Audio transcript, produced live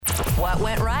What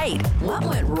went right? What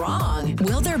went wrong?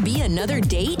 Will there be another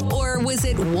date? Or was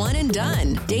it one and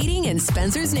done? Dating in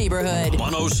Spencer's neighborhood.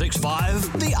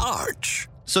 106.5 The Arch.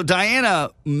 So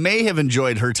Diana may have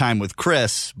enjoyed her time with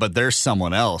Chris, but there's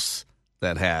someone else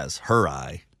that has her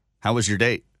eye. How was your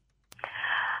date?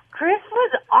 Chris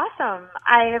was awesome.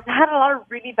 I've had a lot of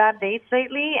really bad dates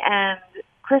lately, and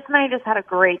Chris and I just had a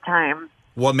great time.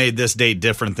 What made this date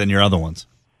different than your other ones?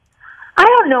 I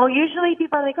don't know. Usually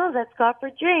people are like, oh, let's go out for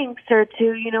drinks or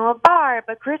to, a bar.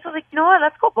 But Chris was like, you know what,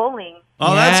 let's go bowling.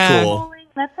 Oh, that's cool. Bowling,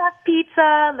 let's have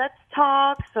pizza, let's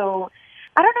talk. So,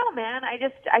 I don't know, man. I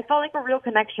felt like a real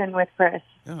connection with Chris.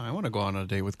 Yeah, I want to go on a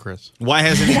date with Chris. Why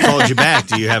hasn't he called you back?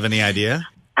 Do you have any idea?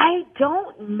 I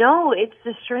don't know. It's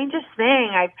the strangest thing.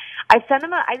 I sent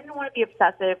him I didn't want to be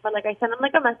obsessive, but I sent him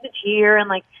a message here and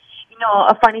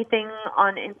a funny thing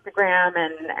on Instagram,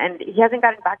 and he hasn't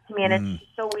gotten back to me, and it's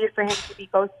so weird for him to be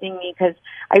ghosting me because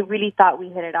I really thought we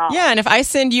hit it off. Yeah, and if I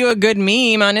send you a good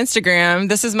meme on Instagram,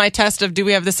 this is my test of do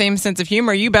we have the same sense of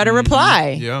humor, you better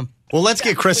reply. Yeah. Well, let's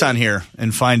get Chris on here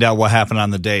and find out what happened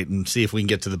on the date and see if we can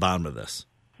get to the bottom of this.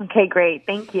 Okay, great.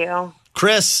 Thank you.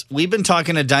 Chris, we've been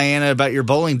talking to Diana about your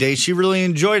bowling date. She really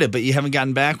enjoyed it, but you haven't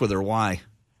gotten back with her. Why?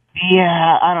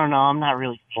 Yeah, I don't know. I'm not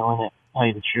really feeling it, to tell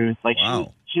you the truth.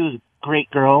 Wow. She was a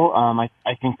great girl. I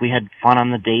think we had fun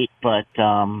on the date, but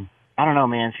I don't know,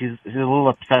 man. She's a little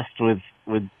obsessed with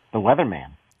the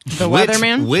weatherman. The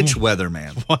weatherman? Which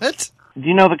weatherman? What? Do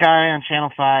you know the guy on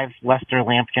Channel 5, Lester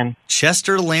Lampkin?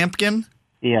 Chester Lampkin?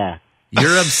 Yeah.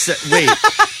 You're obsessed. Wait.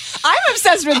 I'm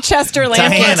obsessed with Chester Lampkin,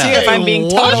 Diana, too, if I'm being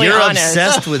totally You're honest.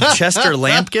 obsessed with Chester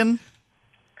Lampkin?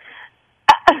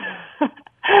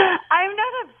 I'm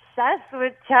not obsessed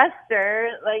with Chester.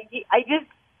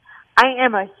 I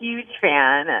am a huge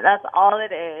fan. That's all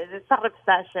it is. It's not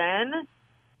obsession.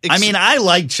 I mean, I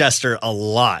like Chester a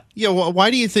lot. Yeah, well,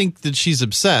 why do you think that she's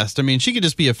obsessed? I mean, she could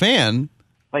just be a fan.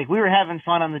 We were having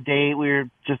fun on the date. We were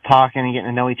just talking and getting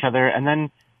to know each other. And then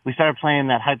we started playing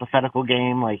that hypothetical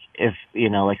game, if,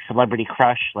 Celebrity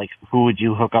Crush, who would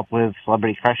you hook up with,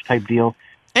 Celebrity Crush type deal.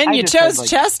 And you chose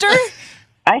Chester?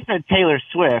 I said Taylor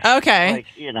Swift. Okay.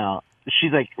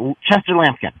 She's like, Chester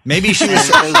Lampkin. Maybe she was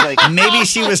maybe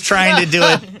she was trying to do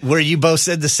it where you both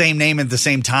said the same name at the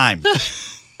same time.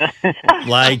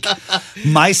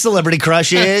 My celebrity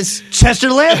crush is Chester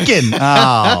Lampkin.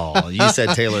 Oh, you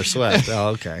said Taylor Swift. Oh,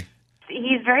 okay.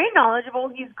 He's very knowledgeable.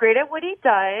 He's great at what he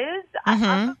does. I'm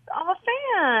a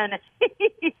fan.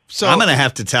 So I'm going to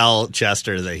have to tell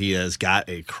Chester that he has got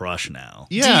a crush now.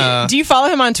 Yeah. Do you follow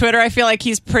him on Twitter? I feel like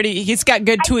he's got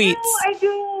good tweets. I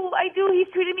do. He's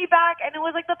tweeted me back, and it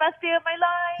was the best day of my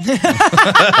life.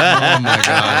 Oh, my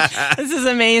gosh. This is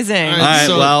amazing. All right,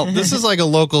 so this is like a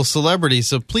local celebrity,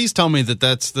 so please tell me that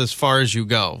that's as far as you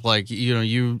go.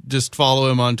 You just follow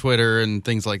him on Twitter and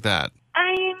things like that.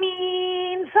 I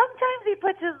mean, sometimes he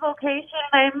puts his location,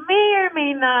 and I may or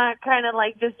may not kind of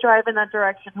just drive in that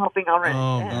direction, hoping I'll run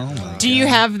into him. Do you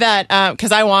have that,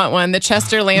 because I want one, the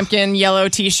Chester Lampkin yellow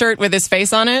T-shirt with his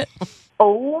face on it?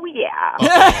 Oh, yeah.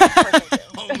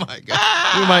 Oh, my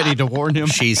God. We might need to warn him.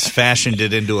 She's fashioned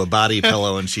it into a body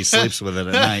pillow, and she sleeps with it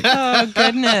at night. Oh,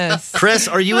 goodness. Chris,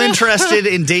 are you interested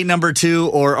in date number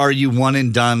 2, or are you one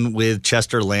and done with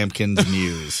Chester Lampkin's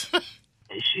muse?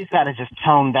 She's got to just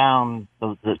tone it down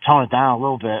a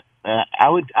little bit. I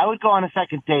would go on a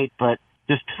second date, but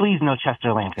just please no Chester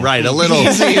Lampkin. Right, a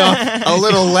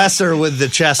little lesser with the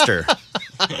Chester.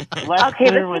 Okay, let's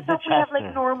just hope we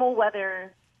have normal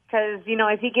weather. Because,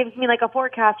 if he gives me a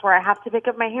forecast where I have to pick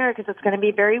up my hair because it's going to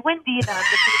be very windy, then I'm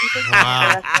just going to be thinking the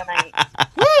rest of the night.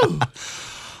 Woo!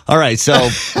 All right, so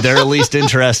they're at least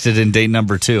interested in date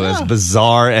number 2, as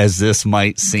bizarre as this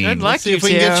might seem. Good luck, See if we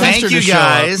can get Thank Chester you, to show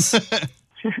guys. up.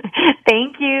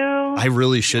 Thank you. I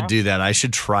really should do that. I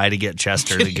should try to get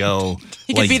Chester to go.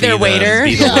 He could be their waiter.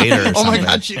 Be the waiter or Oh, my something.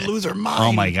 God, she'd lose her mind.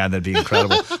 Oh, my God, that'd be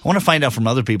incredible. I want to find out from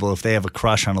other people if they have a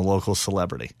crush on a local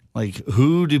celebrity.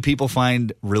 Who do people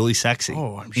find really sexy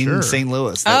I'm sure. in St.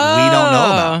 Louis that we don't know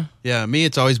about? Yeah, me,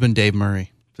 it's always been Dave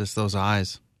Murray. Just those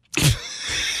eyes.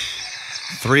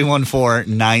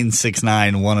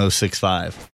 314-969-1065.